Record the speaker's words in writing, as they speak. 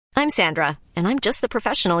I'm Sandra, and I'm just the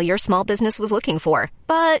professional your small business was looking for.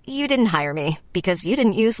 But you didn't hire me because you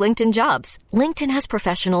didn't use LinkedIn Jobs. LinkedIn has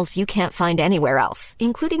professionals you can't find anywhere else,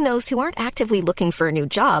 including those who aren't actively looking for a new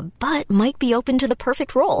job, but might be open to the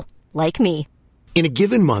perfect role, like me. In a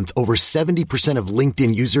given month, over 70% of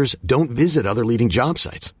LinkedIn users don't visit other leading job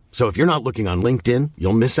sites. So if you're not looking on LinkedIn,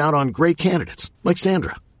 you'll miss out on great candidates like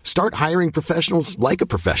Sandra. Start hiring professionals like a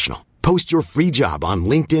professional. Post your free job on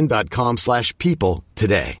linkedin.com/people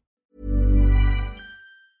today.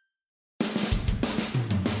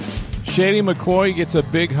 Shady McCoy gets a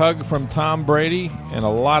big hug from Tom Brady, and a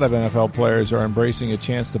lot of NFL players are embracing a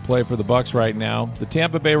chance to play for the Bucs right now. The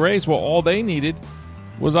Tampa Bay Rays, well, all they needed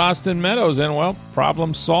was Austin Meadows, and, well,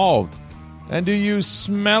 problem solved. And do you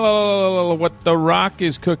smell what The Rock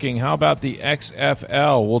is cooking? How about the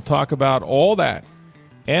XFL? We'll talk about all that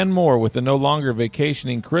and more with the no longer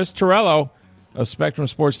vacationing Chris Torello of Spectrum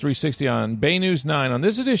Sports 360 on Bay News 9 on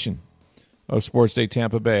this edition of Sports Day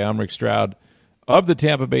Tampa Bay. I'm Rick Stroud of the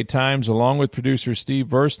Tampa Bay Times, along with producer Steve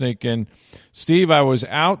Versnick. And Steve, I was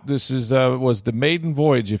out. This was the maiden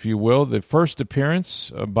voyage, if you will, the first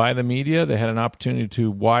appearance by the media. They had an opportunity to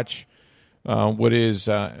watch what is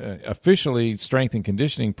officially strength and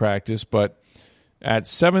conditioning practice, but at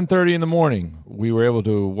 7:30 in the morning, we were able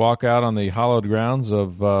to walk out on the hallowed grounds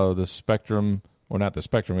of the Spectrum, or not the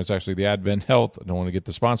Spectrum, it's actually the Advent Health. I don't want to get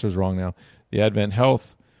the sponsors wrong now. The Advent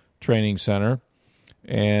Health Training Center.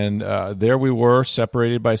 And there we were,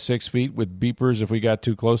 separated by 6 feet with beepers if we got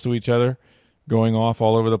too close to each other, going off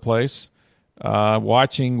all over the place.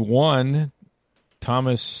 Watching one,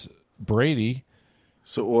 Thomas Brady.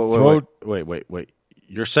 So wait.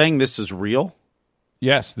 You're saying this is real?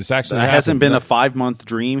 Yes, this actually happened. Hasn't been a 5-month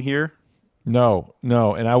dream here? No.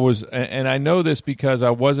 And I know this because I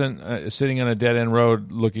wasn't sitting on a dead-end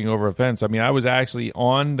road looking over a fence. I mean, I was actually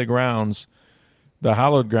on the grounds, the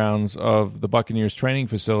hallowed grounds of the Buccaneers training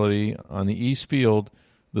facility on the East Field,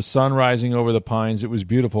 the sun rising over the pines. It was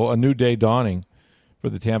beautiful, a new day dawning for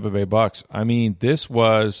the Tampa Bay Bucs. I mean, it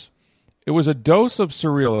was a dose of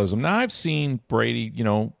surrealism. Now, I've seen Brady,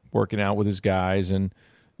 working out with his guys, and,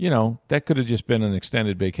 that could have just been an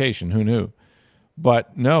extended vacation. Who knew?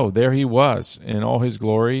 But no, there he was in all his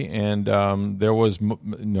glory, and there was,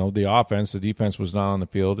 the offense. The defense was not on the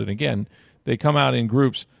field. And again, they come out in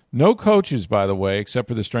groups. No coaches, by the way, except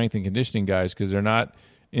for the strength and conditioning guys, because they're not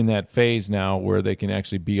in that phase now where they can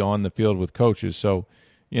actually be on the field with coaches. So,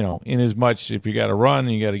 in as much if you got to run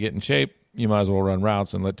and you got to get in shape, you might as well run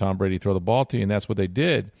routes and let Tom Brady throw the ball to you, and that's what they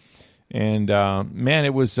did. And man,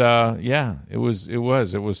 it was it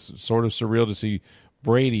was sort of surreal to see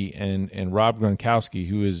Brady and Rob Gronkowski,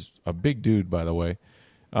 who is a big dude, by the way.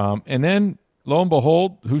 And then, lo and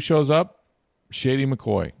behold, who shows up? Shady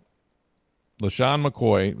McCoy. LaShawn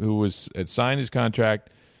McCoy, who had signed his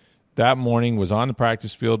contract that morning, was on the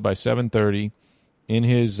practice field by 7:30 in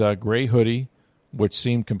his gray hoodie, which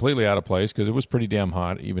seemed completely out of place because it was pretty damn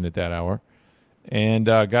hot even at that hour, and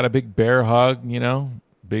got a big bear hug,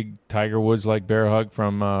 big Tiger Woods-like bear hug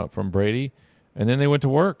from Brady, and then they went to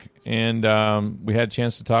work, and we had a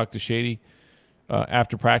chance to talk to Shady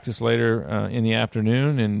after practice later in the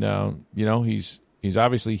afternoon, and he's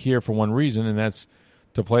obviously here for one reason, and that's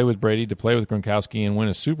to play with Brady, to play with Gronkowski, and win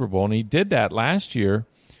a Super Bowl. And he did that last year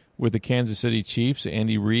with the Kansas City Chiefs.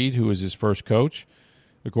 Andy Reid, who was his first coach,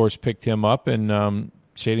 of course, picked him up. And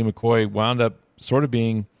Shady McCoy wound up sort of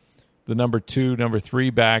being the number 2, number 3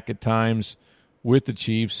 back at times with the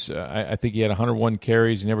Chiefs. I think he had 101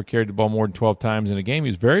 carries. He never carried the ball more than 12 times in a game. He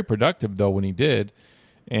was very productive, though, when he did.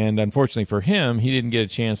 And unfortunately for him, he didn't get a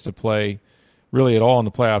chance to play really at all in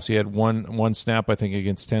the playoffs. He had one snap, I think,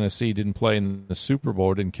 against Tennessee. Didn't play in the Super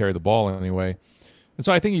Bowl. Didn't carry the ball anyway. And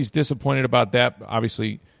so I think he's disappointed about that.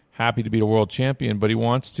 Obviously happy to be the world champion, but he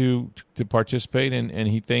wants to participate, and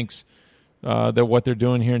he thinks that what they're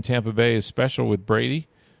doing here in Tampa Bay is special with Brady.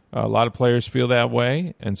 A lot of players feel that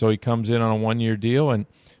way, and so he comes in on a 1-year deal, and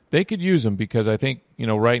they could use him because I think,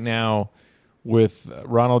 right now with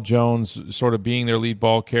Ronald Jones sort of being their lead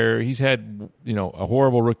ball carrier, he's had, a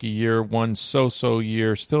horrible rookie year, one so-so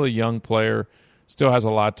year, still a young player, still has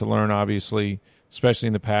a lot to learn, obviously, especially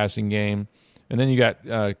in the passing game. And then you got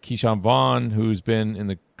Keyshawn Vaughn, who's been in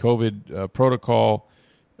the COVID protocol,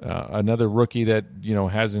 another rookie that,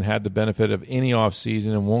 hasn't had the benefit of any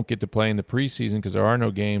offseason and won't get to play in the preseason because there are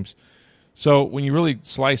no games. So when you really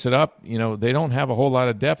slice it up, they don't have a whole lot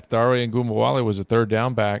of depth. Dare Ngumbawale was a third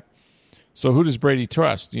down back. So who does Brady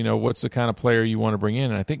trust? What's the kind of player you want to bring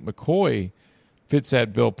in? And I think McCoy fits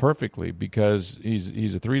that bill perfectly because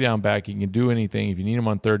he's a 3-down back. He can do anything. If you need him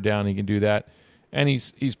on third down, he can do that. And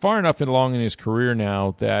he's far enough along in his career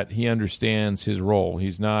now that he understands his role.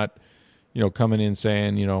 He's not, coming in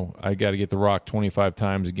saying, I got to get the rock 25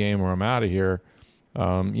 times a game or I'm out of here.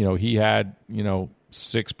 He had,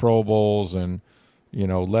 6 Pro Bowls and,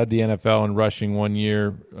 led the NFL in rushing one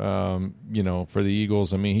year, for the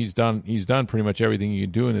Eagles. I mean, he's done pretty much everything you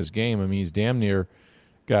can do in this game. I mean, he's damn near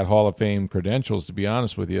got Hall of Fame credentials, to be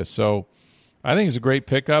honest with you. So I think it's a great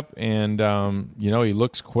pickup, and, he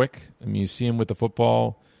looks quick. I mean, you see him with the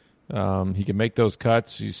football. He can make those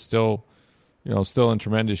cuts. He's still in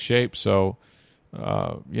tremendous shape. So,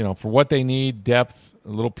 for what they need, depth, a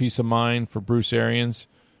little peace of mind for Bruce Arians,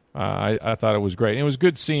 I thought it was great. And it was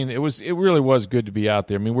good seeing. It really was good to be out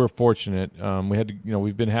there. I mean, we're fortunate. We had to,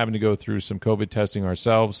 we've been having to go through some COVID testing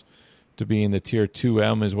ourselves to be in the Tier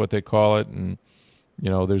 2M is what they call it. And,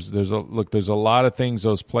 there's a lot of things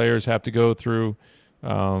those players have to go through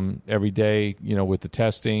every day, with the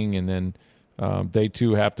testing, and then they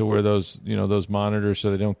too have to wear those monitors so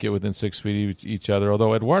they don't get within 6 feet of each other.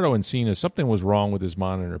 Although Eduardo Encina, something was wrong with his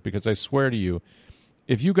monitor, because I swear to you,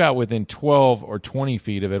 if you got within 12 or 20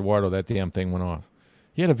 feet of Eduardo, that damn thing went off.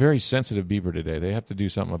 He had a very sensitive beeper today. They have to do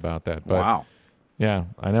something about that. But, wow. Yeah,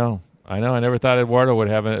 I know. I never thought Eduardo would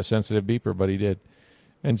have a sensitive beeper, but he did.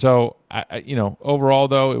 And so, overall,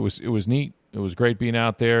 though, it was neat. It was great being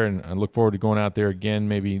out there, and I look forward to going out there again.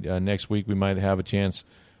 Maybe next week we might have a chance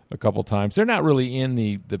a couple times. They're not really in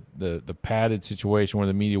the padded situation where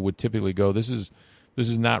the media would typically go. This is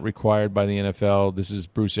not required by the NFL. This is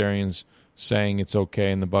Bruce Arians saying it's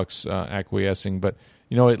okay and the Bucs acquiescing. But,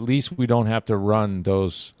 at least we don't have to run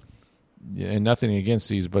those, and nothing against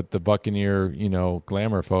these, but the Buccaneer,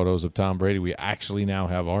 glamour photos of Tom Brady. We actually now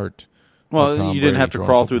have art. Well, you didn't have to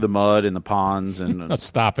crawl through the mud in the ponds and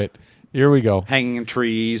stop it. Here we go. Hanging in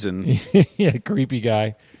trees and yeah, creepy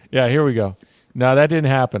guy. Yeah, here we go. No, that didn't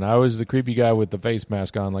happen. I was the creepy guy with the face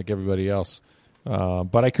mask on like everybody else.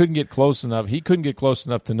 But I couldn't get close enough. He couldn't get close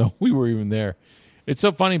enough to know we were even there. It's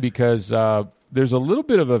so funny because there's a little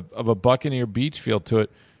bit of a Buccaneer beach feel to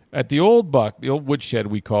it. At the old woodshed,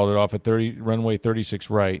 we called it, off at runway 36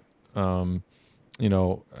 right,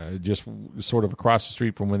 just sort of across the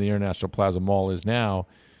street from where the International Plaza Mall is now,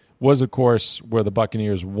 was, of course, where the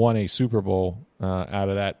Buccaneers won a Super Bowl out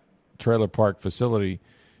of that trailer park facility.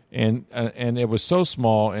 And it was so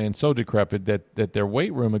small and so decrepit that their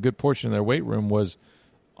weight room, a good portion of their weight room, was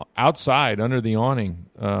outside under the awning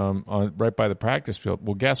right by the practice field.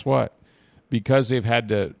 Well, guess what? Because they've had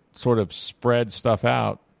to sort of spread stuff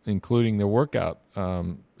out, including their workout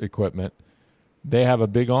equipment, they have a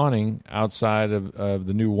big awning outside of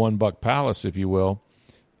the new One Buck Palace, if you will,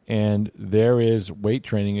 and there is weight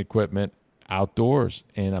training equipment outdoors.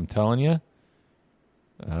 And I'm telling you,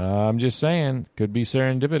 I'm just saying, could be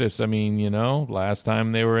serendipitous. I mean, last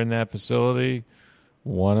time they were in that facility,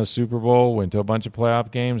 won a Super Bowl, went to a bunch of playoff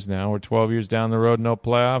games. Now we're 12 years down the road, no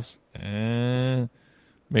playoffs.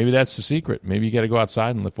 Maybe that's the secret. Maybe you got to go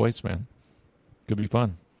outside and lift weights, man. Could be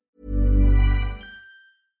fun.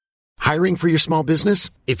 Hiring for your small business?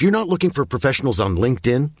 If you're not looking for professionals on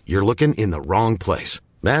LinkedIn, you're looking in the wrong place.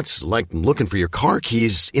 That's like looking for your car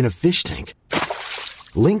keys in a fish tank.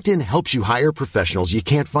 LinkedIn helps you hire professionals you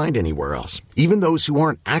can't find anywhere else, even those who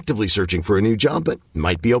aren't actively searching for a new job but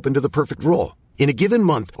might be open to the perfect role. In a given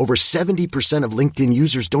month, over 70% of LinkedIn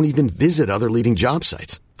users don't even visit other leading job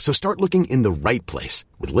sites. So start looking in the right place.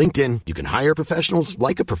 With LinkedIn, you can hire professionals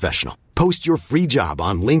like a professional. Post your free job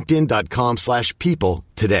on linkedin.com/people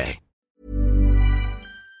today.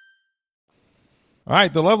 All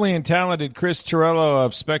right, the lovely and talented Chris Torello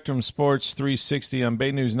of Spectrum Sports 360 on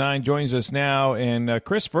Bay News 9 joins us now. And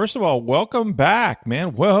Chris, first of all, welcome back,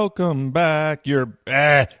 man. Welcome back. You're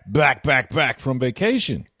back from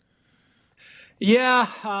vacation.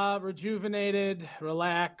 Yeah, rejuvenated,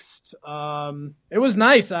 relaxed. It was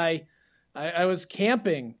nice. I was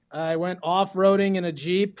camping. I went off-roading in a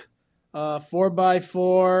Jeep,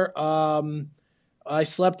 4x4. I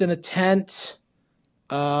slept in a tent,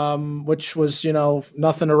 which was,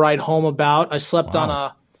 nothing to write home about. I slept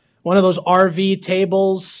on one of those RV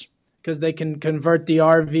tables because they can convert the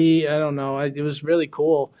RV. I don't know. It was really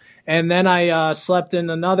cool. And then I slept in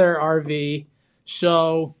another RV.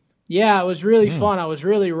 So, yeah, it was really fun. I was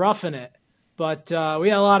really roughing it. But we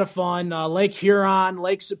had a lot of fun. Lake Huron,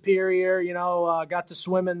 Lake Superior, got to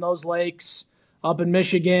swim in those lakes up in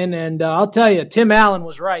Michigan. And I'll tell you, Tim Allen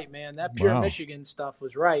was right, man. That pure Michigan stuff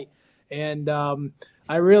was right. And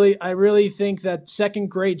I really think that second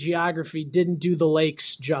grade geography didn't do the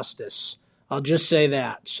lakes justice. I'll just say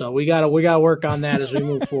that. So we gotta work on that as we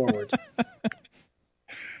move forward.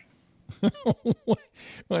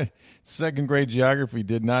 Second grade geography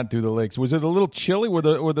did not do the lakes. Was it a little chilly?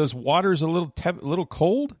 Were those waters a little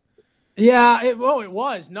cold? Yeah, it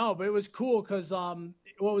was. No, but it was cool because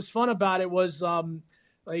what was fun about it was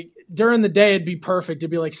like during the day it'd be perfect.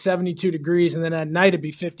 It'd be like 72 degrees, and then at night it'd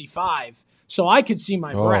be 55. So I could see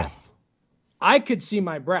my breath. I could see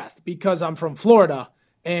my breath because I'm from Florida,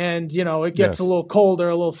 and it gets a little colder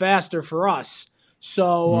a little faster for us.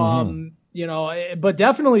 So but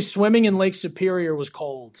definitely swimming in Lake Superior was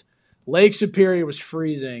cold. Lake Superior was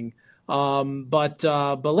freezing. But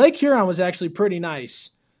Lake Huron was actually pretty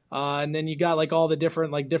nice. And then you got like all the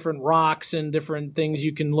different rocks and different things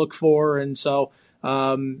you can look for. And so,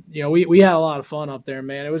 we had a lot of fun up there,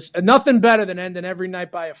 man. It was nothing better than ending every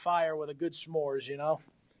night by a fire with a good s'mores,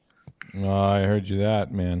 Oh, I heard you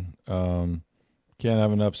that, man. Can't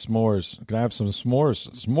have enough s'mores. Can I have some s'mores?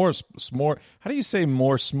 S'more. How do you say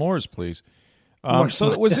more s'mores, please?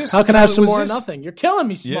 So was this? How can I have some more of nothing? You're killing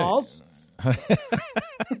me, Smalls. Yeah.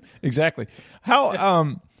 Exactly.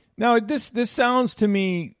 How? Now this sounds to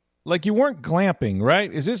me like you weren't glamping,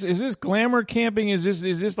 right? Is this glamour camping? Is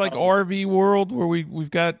this like RV world where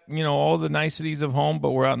we've got all the niceties of home,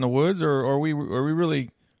 but we're out in the woods, or are we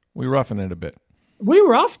roughing it a bit? We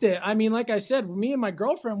roughed it. I mean, like I said, me and my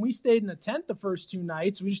girlfriend, we stayed in a tent the first 2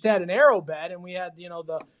 nights. We just had an arrow bed, and we had we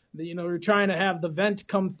were trying to have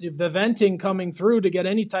the venting coming through to get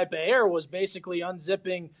any type of air was basically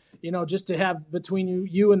unzipping, just to have between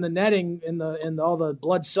you and the netting and all the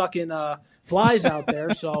blood sucking flies out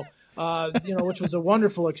there. So, which was a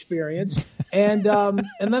wonderful experience. And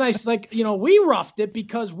then I we roughed it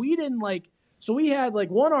because we didn't so we had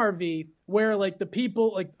one RV where the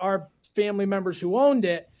people our family members who owned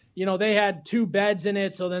it, they had 2 beds in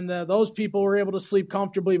it. So then those people were able to sleep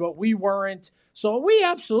comfortably, but we weren't. So we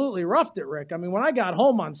absolutely roughed it, Rick. I mean, when I got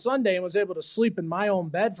home on Sunday and was able to sleep in my own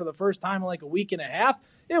bed for the first time in a week and a half,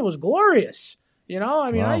 it was glorious. Wow.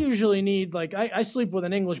 I usually need I sleep with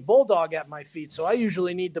an English bulldog at my feet. So I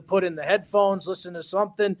usually need to put in the headphones, listen to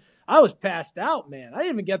something. I was passed out, man. I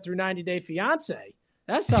didn't even get through 90 Day Fiance.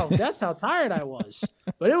 That's how tired I was.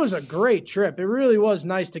 But it was a great trip. It really was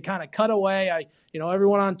nice to kind of cut away.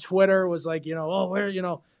 Everyone on Twitter was like, oh, where,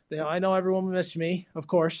 I know everyone missed me, of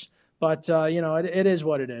course, but it is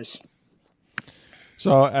what it is.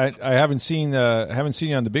 So I haven't seen you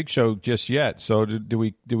on the big show just yet. So do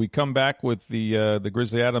we come back with the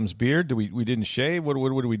Grizzly Adams beard? We didn't shave? What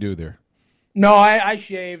do we do there? No, I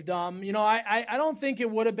shaved. I don't think it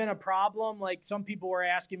would have been a problem. Like some people were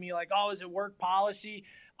asking me, is it work policy?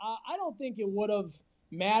 I don't think it would have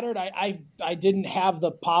mattered. I didn't have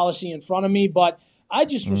the policy in front of me, but I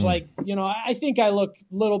just was I think I look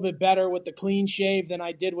a little bit better with the clean shave than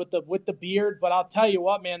I did with the beard. But I'll tell you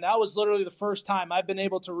what, man, that was literally the first time I've been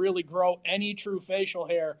able to really grow any true facial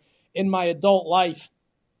hair in my adult life,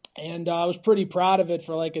 and I was pretty proud of it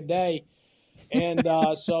for a day. And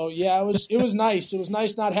so, yeah, it was nice. It was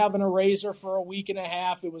nice not having a razor for a week and a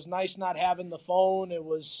half. It was nice not having the phone. It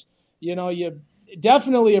was, you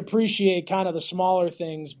definitely appreciate kind of the smaller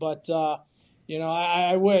things. But,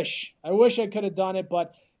 I wish I could have done it.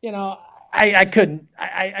 But, I couldn't.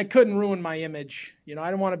 I couldn't ruin my image. I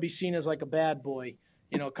didn't want to be seen as a bad boy,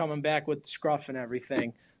 coming back with scruff and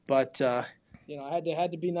everything. But, I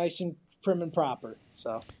had to be nice and prim and proper.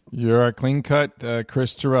 So you're a clean cut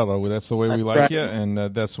Chris Torello. That's the way we like you, and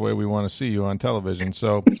that's the way we want to see you on television.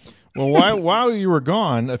 So, well, while you were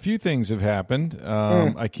gone, a few things have happened.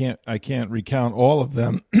 I can't recount all of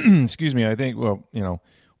them. Excuse me. I think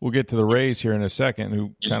we'll get to the Rays here in a second,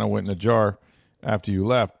 who kind of went in a jar after you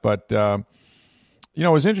left. But it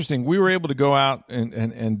was interesting. We were able to go out,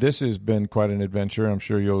 and this has been quite an adventure. I'm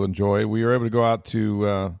sure you'll enjoy. We were able to go out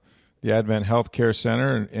to the Advent Healthcare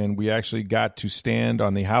Center, and we actually got to stand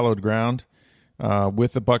on the hallowed ground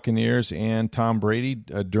with the Buccaneers and Tom Brady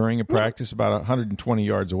during a practice about 120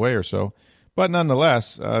 yards away or so. But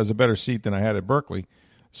nonetheless, it was a better seat than I had at Berkeley.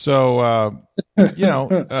 So,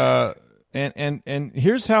 and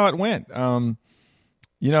here's how it went. A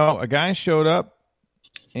guy showed up,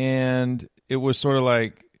 and it was sort of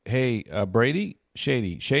like, hey, Brady,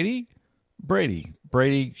 Shady, Brady,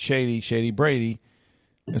 Shady, Brady.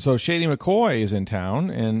 And so Shady McCoy is in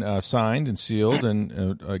town and signed and sealed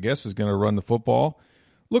and I guess is going to run the football.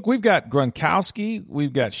 Look, we've got Gronkowski,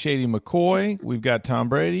 we've got Shady McCoy, we've got Tom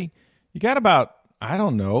Brady. You got about,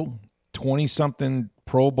 20-something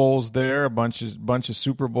Pro Bowls there, a bunch of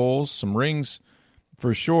Super Bowls, some rings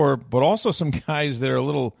for sure, but also some guys that are a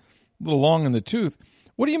little long in the tooth.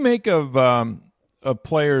 What do you make of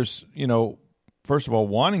players, first of all,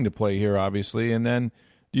 wanting to play here, obviously, and then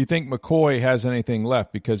do you think McCoy has anything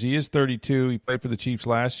left? Because he is 32. He played for the Chiefs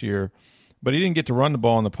last year. but he didn't get to run the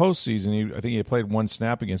ball in the postseason. I think he played one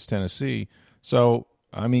snap against Tennessee. So,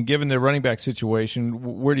 I mean, given the running back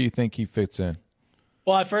situation, where do you think he fits in?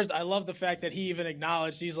 Well, at first, I love the fact that he even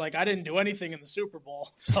acknowledged, he's like, I didn't do anything in the Super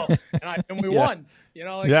Bowl, and we won. You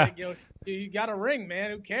know, you got a ring, man.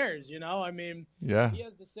 Who cares? You know, I mean, he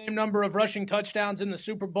has the same number of rushing touchdowns in the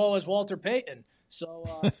Super Bowl as Walter Payton.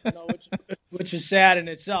 So, which is sad in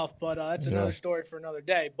itself, but that's another story for another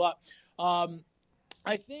day. But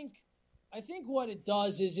I think what it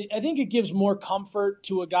does is I think it gives more comfort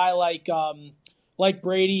to a guy like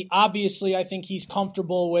Brady. Obviously, I think he's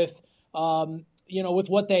comfortable with with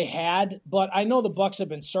what they had. But I know the Bucs have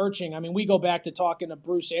been searching. I mean, we go back to talking to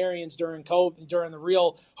Bruce Arians during COVID, during the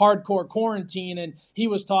real hardcore quarantine, and he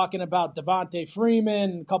was talking about Devontae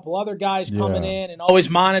Freeman and a couple other guys coming in and always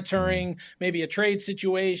monitoring maybe a trade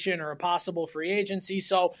situation or a possible free agency.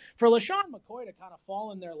 So for LeSean McCoy to kind of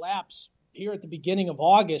fall in their laps here at the beginning of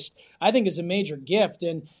August, I think is a major gift.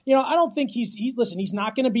 And, I don't think he's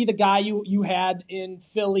not going to be the guy you had in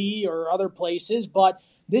Philly or other places, but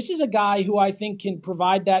this is a guy who I think can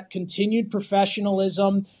provide that continued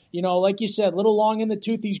professionalism. Like you said, a little long in the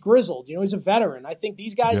tooth, he's grizzled. He's a veteran. I think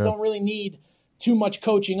these guys don't really need too much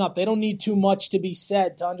coaching up. They don't need too much to be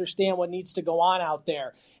said to understand what needs to go on out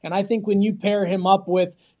there. And I think when you pair him up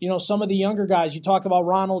with, some of the younger guys, you talk about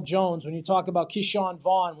Ronald Jones, when you talk about Keyshawn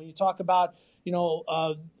Vaughn, when you talk about,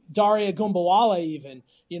 Daria Gumbawale even,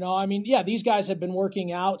 these guys have been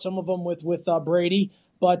working out, some of them with Brady.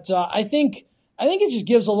 But I think it just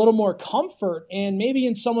gives a little more comfort, and maybe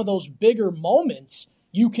in some of those bigger moments,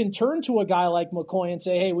 you can turn to a guy like McCoy and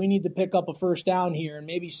say, hey, we need to pick up a first down here and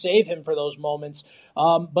maybe save him for those moments.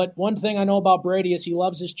 But one thing I know about Brady is he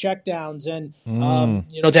loves his checkdowns, and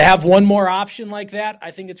to have one more option like that, I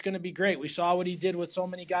think it's going to be great. We saw what he did with so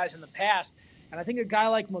many guys in the past, and I think a guy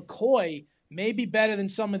like McCoy, maybe better than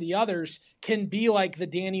some of the others, can be like the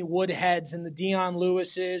Danny Woodheads and the Dion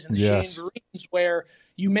Lewises and the Shane Greens, where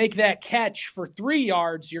you make that catch for 3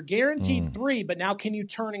 yards, you're guaranteed 3, but now can you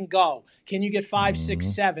turn and go? Can you get 5, 6,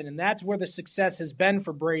 7? And that's where the success has been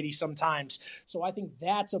for Brady sometimes. So I think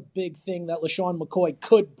that's a big thing that LeSean McCoy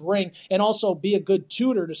could bring, and also be a good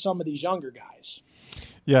tutor to some of these younger guys.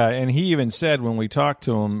 Yeah, and he even said when we talked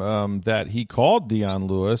to him that he called Dion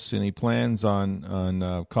Lewis, and he plans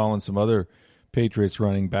on calling some other Patriots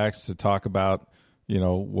running backs to talk about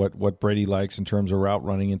what Brady likes in terms of route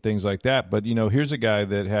running and things like that. But here's a guy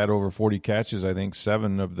that had over 40 catches, I think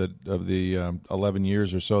 7 of the 11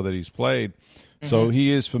 years or so that he's played. Mm-hmm. So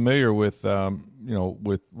he is familiar with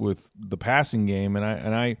with the passing game.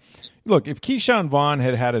 And I look, if Keyshawn Vaughn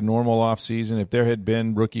had a normal offseason, if there had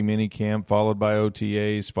been rookie mini camp followed by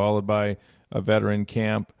OTAs, followed by a veteran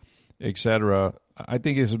camp, etc., I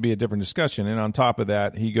think this would be a different discussion. And on top of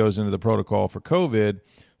that, he goes into the protocol for COVID,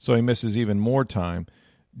 so he misses even more time.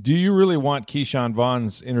 Do you really want Keyshawn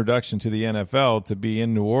Vaughn's introduction to the NFL to be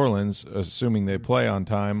in New Orleans, assuming they play on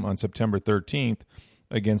time on September 13th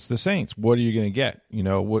against the Saints? What are you going to get?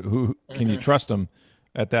 Who can you trust them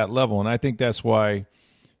at that level? And I think that's why,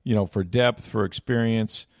 for depth, for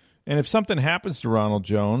experience, and if something happens to Ronald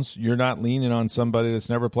Jones, you're not leaning on somebody that's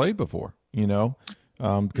never played before,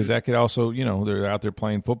 because that could also, they're out there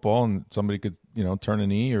playing football and somebody could, turn a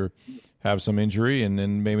knee or have some injury and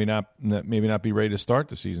then maybe not be ready to start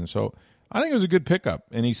the season. So I think it was a good pickup,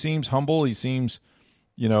 and he seems humble. He seems,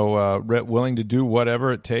 willing to do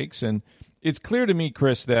whatever it takes. And it's clear to me,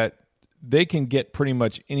 Chris, that they can get pretty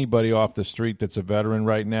much anybody off the street that's a veteran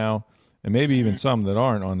right now, and maybe even some that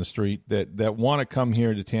aren't on the street that want to come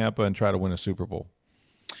here to Tampa and try to win a Super Bowl.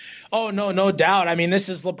 Oh, no doubt. I mean, this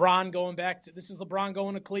is LeBron going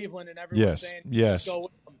to Cleveland, and everyone's saying, let's go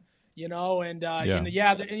with him.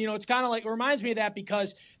 It's kind of like, it reminds me of that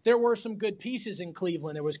because there were some good pieces in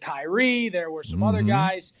Cleveland. There was Kyrie, there were some other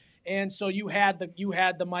guys, and so you had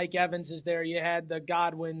the Mike Evanses there, you had the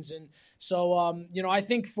Godwins, and so I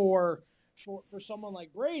think for someone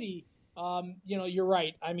like Brady, you're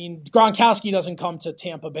right. I mean, Gronkowski doesn't come to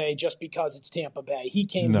Tampa Bay just because it's Tampa Bay. He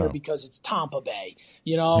came here because it's Tampa Bay,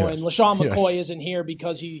 and LeSean McCoy isn't here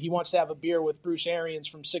because he wants to have a beer with Bruce Arians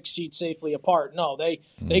from 6 seats safely apart. No,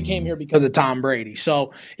 they came here because of Tom Brady.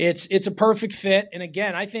 So it's a perfect fit. And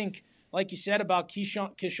again, I think, like you said about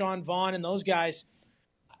Keyshawn Vaughn and those guys,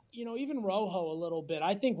 even Rojo a little bit.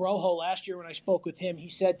 I think Rojo last year when I spoke with him, he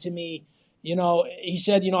said to me, I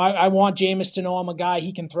want Jameis to know I'm a guy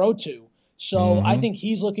he can throw to. So I think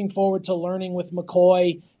he's looking forward to learning with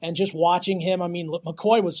McCoy and just watching him. I mean,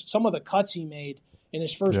 McCoy was some of the cuts he made in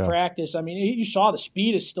his first practice. I mean, you saw the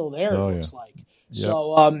speed is still there, it looks like. Yep.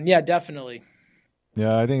 So, definitely.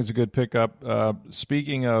 Yeah, I think it's a good pickup.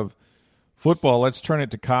 Speaking of football. Let's turn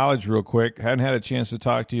it to college real quick. Hadn't had a chance to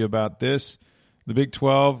talk to you about this. The Big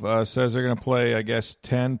 12 says they're going to play, I guess,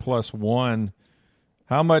 10+1.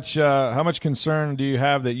 How much concern do you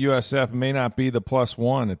have that USF may not be the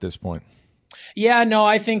 +1 at this point? Yeah, no,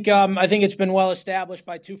 I think it's been well established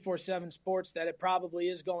by 247 Sports that it probably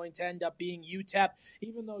is going to end up being UTEP,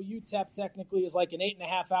 even though UTEP technically is like an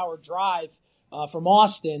 8.5-hour drive from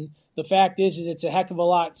Austin. The fact is it's a heck of a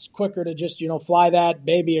lot quicker to just, fly that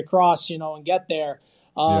baby across, and get there.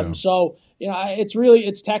 So,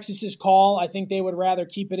 it's Texas's call. I think they would rather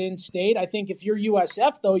keep it in state. I think if you're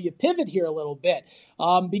USF, though, you pivot here a little bit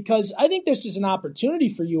because I think this is an opportunity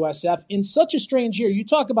for USF in such a strange year. You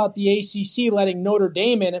talk about the ACC letting Notre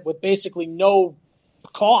Dame in it with basically no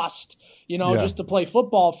cost, just to play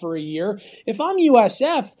football for a year. If I'm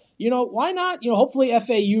USF, why not? Hopefully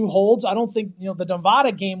FAU holds. I don't think, the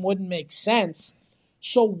Nevada game wouldn't make sense.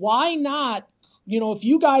 So why not? If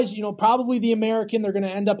you guys, probably the American, they're going to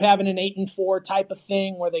end up having an 8-4 type of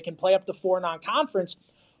thing where they can play up to 4 non-conference.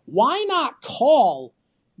 Why not call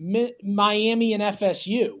Miami and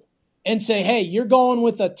FSU and say, hey, you're going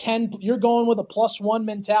with a +1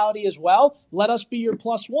 mentality as well. Let us be your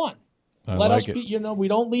 +1. Let us be, we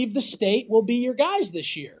don't leave the state. We'll be your guys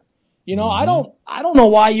this year. I don't know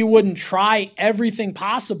why you wouldn't try everything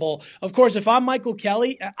possible. Of course, if I'm Michael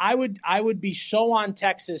Kelly, I would be so on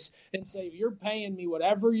Texas and say, you're paying me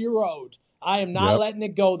whatever you're owed. I am not letting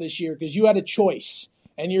it go this year because you had a choice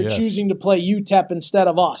and you're choosing to play UTEP instead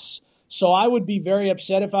of us. So I would be very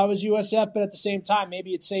upset if I was USF, but at the same time,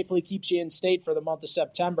 maybe it safely keeps you in state for the month of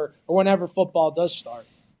September or whenever football does start.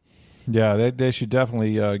 Yeah, they should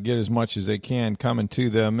definitely get as much as they can coming to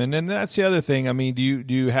them. And then that's the other thing. I mean, do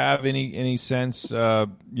you have any sense,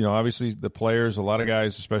 obviously the players, a lot of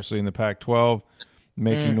guys, especially in the Pac-12,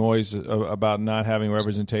 making noise about not having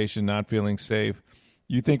representation, not feeling safe.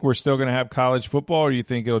 You think we're still going to have college football, or do you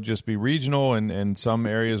think it'll just be regional and some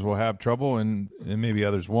areas will have trouble and maybe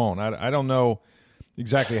others won't? I don't know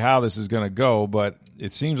exactly how this is going to go, but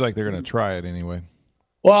it seems like they're going to try it anyway.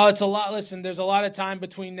 Well, it's a lot. Listen, there's a lot of time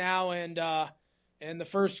between now and the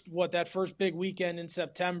first big weekend in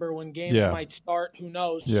September when games might start. Who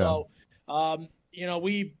knows? Yeah. So,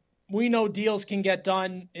 we know deals can get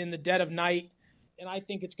done in the dead of night, and I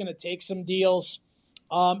think it's going to take some deals.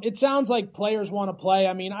 It sounds like players want to play.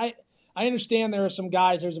 I mean, I understand there are some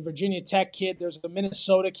guys. There's a Virginia Tech kid. There's a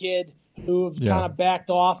Minnesota kid who've kind of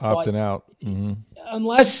backed off. Opting out. Mm-hmm.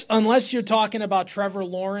 Unless you're talking about Trevor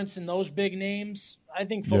Lawrence and those big names, I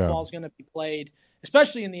think football is going to be played,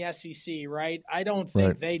 especially in the SEC, right? I don't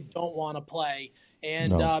think they don't want to play.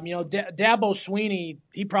 And, Dabo Swinney,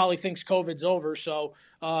 he probably thinks COVID's over. So,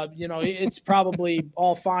 it's probably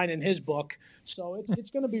all fine in his book. So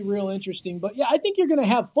it's going to be real interesting. But, yeah, I think you're going to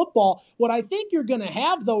have football. What I think you're going to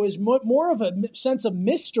have, though, is more of a sense of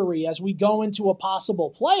mystery as we go into a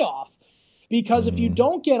possible playoff. Because if you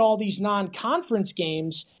don't get all these non-conference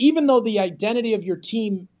games, even though the identity of your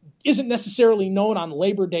team isn't necessarily known on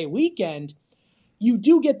Labor Day weekend, you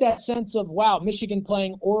do get that sense of, wow, Michigan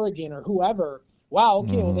playing Oregon or whoever. Wow,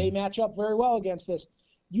 okay, well, they match up very well against this.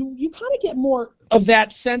 You kind of get more of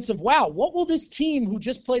that sense of, wow, what will this team who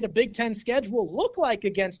just played a Big Ten schedule look like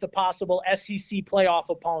against a possible SEC playoff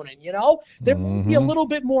opponent, There may be a little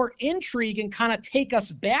bit more intrigue and kind of take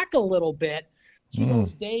us back a little bit to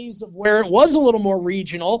those days of where it was a little more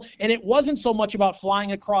regional and it wasn't so much about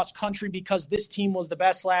flying across country because this team was the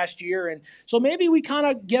best last year. And so maybe we kind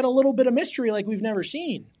of get a little bit of mystery like we've never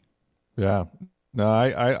seen. Yeah. No,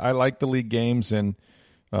 I like the league games, and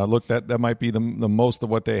look, that might be the most of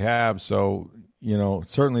what they have. So,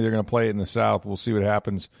 certainly they're going to play it in the South. We'll see what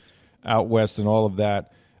happens out west and all of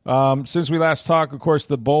that. Since we last talked, of course,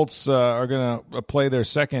 the Bolts are going to play their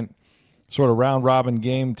second sort of round-robin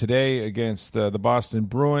game today against the Boston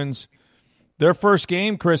Bruins. Their first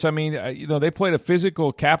game, Chris, I mean, they played a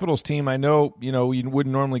physical Capitals team. I know, you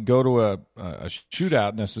wouldn't normally go to a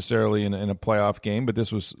shootout necessarily in a playoff game, but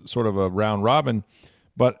this was sort of a round-robin.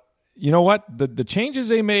 But you know what? The changes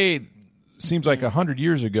they made seems like 100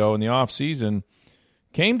 years ago in the offseason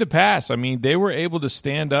came to pass. I mean, they were able to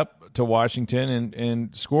stand up to Washington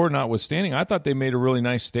and score notwithstanding. I thought they made a really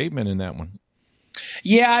nice statement in that one.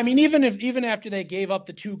 Yeah, I mean, even after they gave up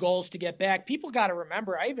the 2 goals to get back, people got to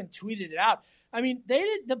remember, I even tweeted it out. I mean, they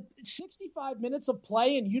did the 65 minutes of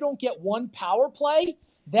play and you don't get one power play.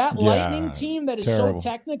 That Lightning team that is terrible. So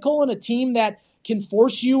technical and a team that can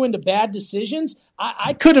force you into bad decisions,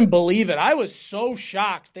 I couldn't believe it. I was so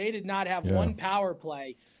shocked they did not have one power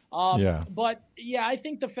play. But, yeah, I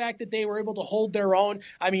think the fact that they were able to hold their own.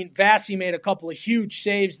 I mean, Vassie made a couple of huge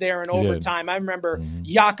saves there in overtime. I remember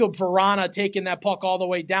Jakub Verana taking that puck all the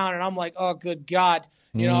way down, and I'm like, oh, good God.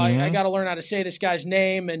 You know, I got to learn how to say this guy's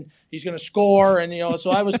name, and he's going to score. And, so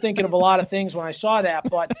I was thinking of a lot of things when I saw that.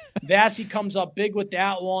 But Vassie comes up big with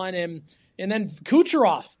that one. And then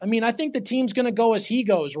Kucherov. I mean, I think the team's going to go as he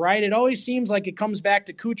goes, right? It always seems like it comes back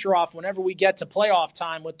to Kucherov whenever we get to playoff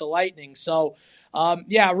time with the Lightning. So,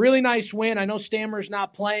 really nice win. I know Stammer's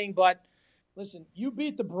not playing, but listen, you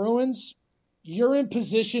beat the Bruins. You're in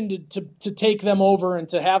position to take them over and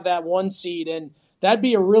to have that 1 seed. And that'd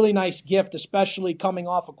be a really nice gift, especially coming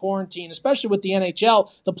off of quarantine, especially with the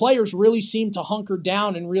NHL. The players really seem to hunker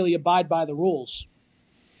down and really abide by the rules.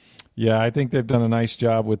 Yeah, I think they've done a nice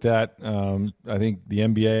job with that. I think the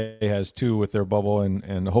NBA has too with their bubble,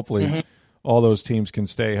 and hopefully all those teams can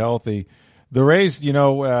stay healthy. The Rays,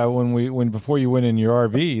 when before you went in your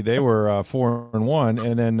RV, they were 4-1,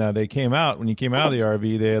 and then they came out. When you came out of the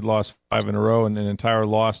RV, they had lost 5 in a row and an entire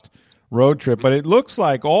lost road trip. But it looks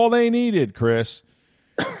like all they needed, Chris,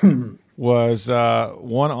 was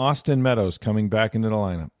one Austin Meadows coming back into the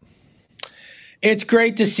lineup. It's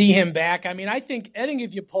great to see him back. I mean, I think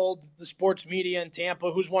if you polled the sports media in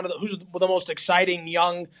Tampa, who's the most exciting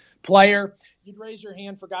young player, you'd raise your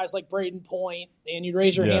hand for guys like Braden Point, and you'd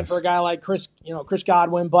raise your hand for a guy like Chris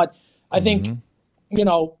Godwin. But I think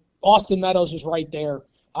Austin Meadows is right there.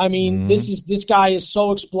 I mean, this guy is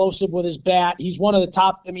so explosive with his bat. He's one of the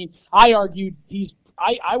top. I mean, I argued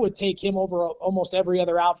I would take him over almost every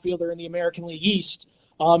other outfielder in the American League East.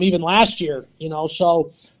 Even last year,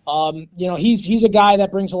 so he's a guy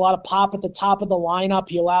that brings a lot of pop at the top of the lineup.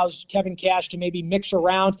 He allows Kevin Cash to maybe mix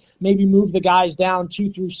around, maybe move the guys down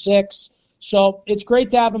 2 through 6. So it's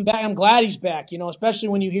great to have him back. I'm glad he's back, especially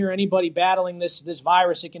when you hear anybody battling this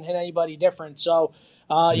virus, it can hit anybody different. So,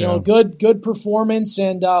 good performance,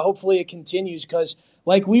 and hopefully it continues, because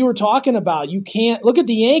like we were talking about, you can't look at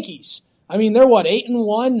the Yankees. I mean, they're 8-1,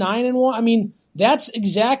 9-1. I mean, that's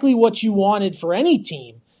exactly what you wanted for any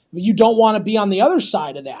team. You don't want to be on the other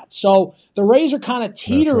side of that. So the Rays are kind of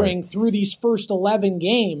teetering through these first 11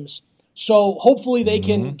 games. So hopefully they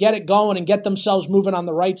can get it going and get themselves moving on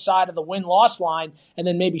the right side of the win-loss line, and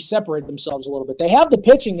then maybe separate themselves a little bit. They have the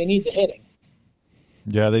pitching. They need the hitting.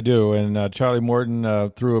 Yeah, they do. And Charlie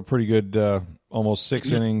Morton threw a pretty good almost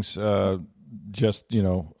 6 innings just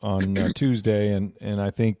on Tuesday, and I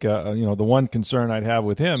think the one concern I'd have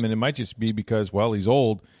with him, and it might just be because he's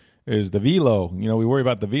old, is the velo. We worry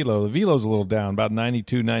about the velo. The velo's a little down, about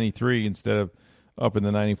 92, 93 instead of up in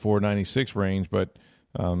the 94, 96 range. But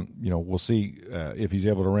we'll see if he's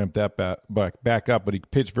able to ramp that back up. But he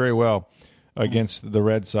pitched very well against the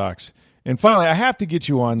Red Sox. And finally, I have to get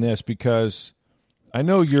you on this because I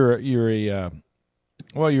know you're a big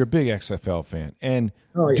XFL fan, and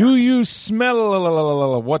do you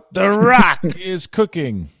smell what The Rock is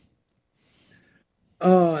cooking?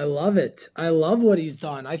 Oh, I love it. I love what he's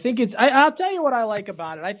done. I think I'll tell you what I like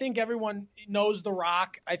about it. I think everyone knows The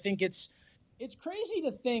Rock. I think it's crazy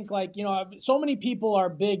to think, so many people are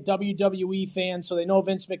big WWE fans, so they know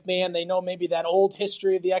Vince McMahon. They know maybe that old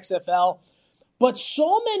history of the XFL. But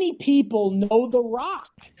so many people know The Rock.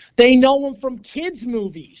 They know him from kids'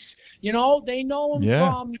 movies. They know him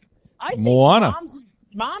from Moana.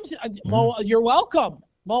 You're welcome.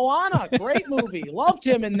 Moana, great movie. Loved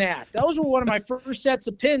him in that. Those were one of my first sets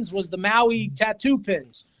of pins, was the Maui tattoo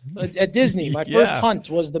pins at Disney. My first hunt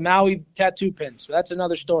was the Maui tattoo pins. So that's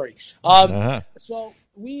another story. So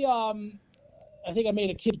we, I think I made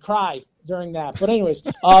a kid cry during that. But anyways,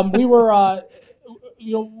 we were,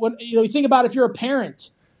 when you think about if you're a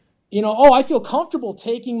parent, I feel comfortable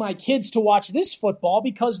taking my kids to watch this football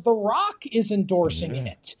because The Rock is endorsing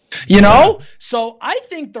it, So I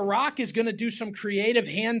think The Rock is going to do some creative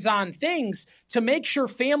hands-on things to make sure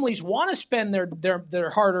families want to spend their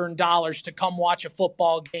hard-earned dollars to come watch a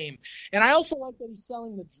football game. And I also like that he's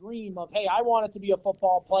selling the dream of, hey, I wanted to be a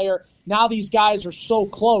football player. Now these guys are so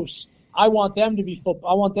close. I want them to be football.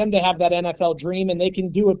 I want them to have that NFL dream, and they can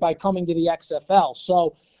do it by coming to the XFL.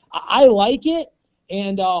 So I like it.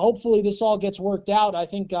 And hopefully this all gets worked out, I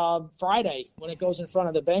think, Friday when it goes in front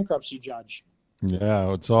of the bankruptcy judge.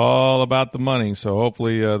 Yeah, it's all about the money. So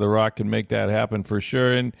hopefully The Rock can make that happen for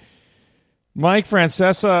sure. And Mike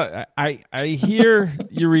Francesa, I hear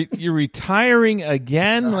you're retiring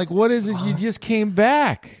again. Like, what is it? You just came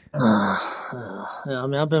back. I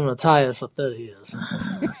mean, I've been retired for 30 years.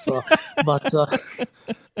 So, but,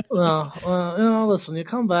 listen, you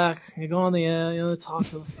come back, you go on the air, talk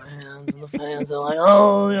to the fans, and the fans are like,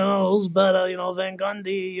 oh, who's better, Van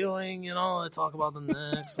Gundy, Ewing, they talk about the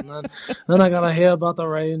Knicks, and then I gotta hear about the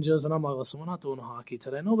Rangers, and I'm like, listen, we're not doing hockey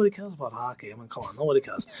today. Nobody cares about hockey. I mean, come on, nobody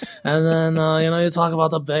cares. And then, you talk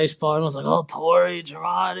about the baseball, and it's like, oh, Torrey,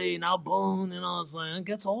 Girardi, now Boone, it's like, it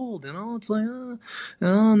gets old, it's like,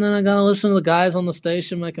 and then I gotta listen to the guys on the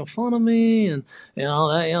station making fun of me, and,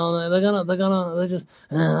 they're just,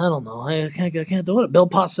 I don't know. I can't do it. Bill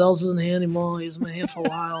Parcells isn't here anymore. He's been here for a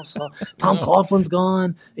while. So Tom Coughlin's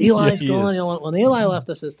gone. Eli's gone. When Eli left,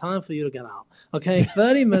 I said, it's time for you to get out. Okay,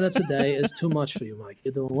 30 minutes a day is too much for you, Mike.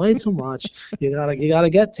 You're doing way too much. You gotta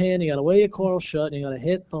get tan. You gotta wear your coral shirt. And you gotta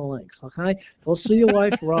hit the links. Okay, go see your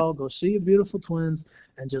wife, Ro. Go see your beautiful twins.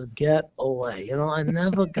 And just get away. I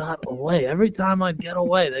never got away. Every time I'd get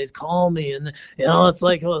away, they'd call me, and it's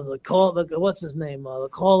like what's his name, the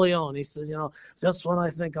Corleone. He says, just when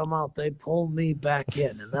I think I'm out, they pull me back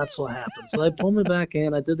in, and that's what happened. So they pulled me back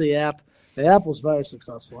in. I did the app. The app was very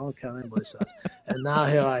successful. I don't care what anybody says. And now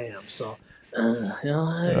here I am. So,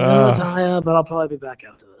 I'm tired, but I'll probably be back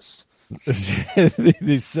after this.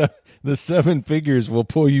 The seven figures will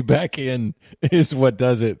pull you back in is what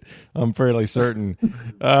does it. I'm fairly certain.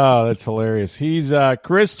 Oh, that's hilarious. He's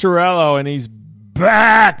Chris Torello, and he's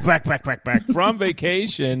back from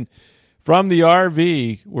vacation from the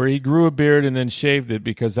RV where he grew a beard and then shaved it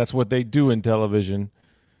because that's what they do in television.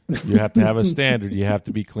 You have to have a standard. You have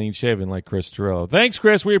to be clean shaven like Chris Torello. Thanks,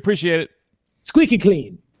 Chris. We appreciate it. Squeaky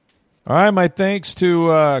clean. All right, my thanks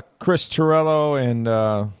to Chris Torello and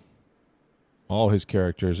all his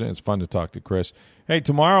characters. It's fun to talk to Chris. Hey,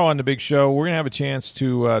 tomorrow on the big show, we're going to have a chance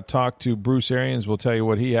to talk to Bruce Arians. We'll tell you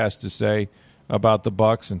what he has to say about the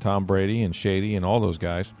Bucks and Tom Brady and Shady and all those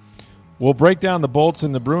guys. We'll break down the Bolts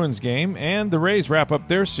in the Bruins game, and the Rays wrap up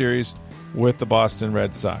their series with the Boston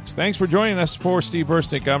Red Sox. Thanks for joining us. For Steve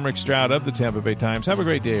Versnick, I'm Rick Stroud of the Tampa Bay Times. Have a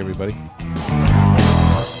great day, everybody.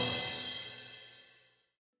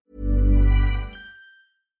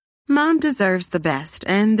 Mom deserves the best,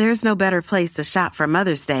 and there's no better place to shop for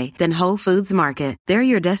Mother's Day than Whole Foods Market. They're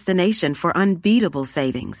your destination for unbeatable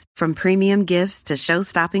savings, from premium gifts to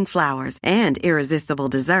show-stopping flowers and irresistible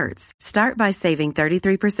desserts. Start by saving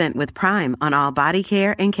 33% with Prime on all body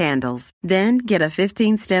care and candles. Then get a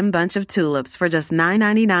 15-stem bunch of tulips for just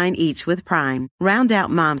 $9.99 each with Prime. Round out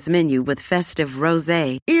Mom's menu with festive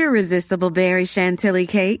rosé, irresistible berry chantilly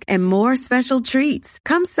cake, and more special treats.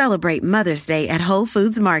 Come celebrate Mother's Day at Whole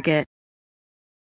Foods Market.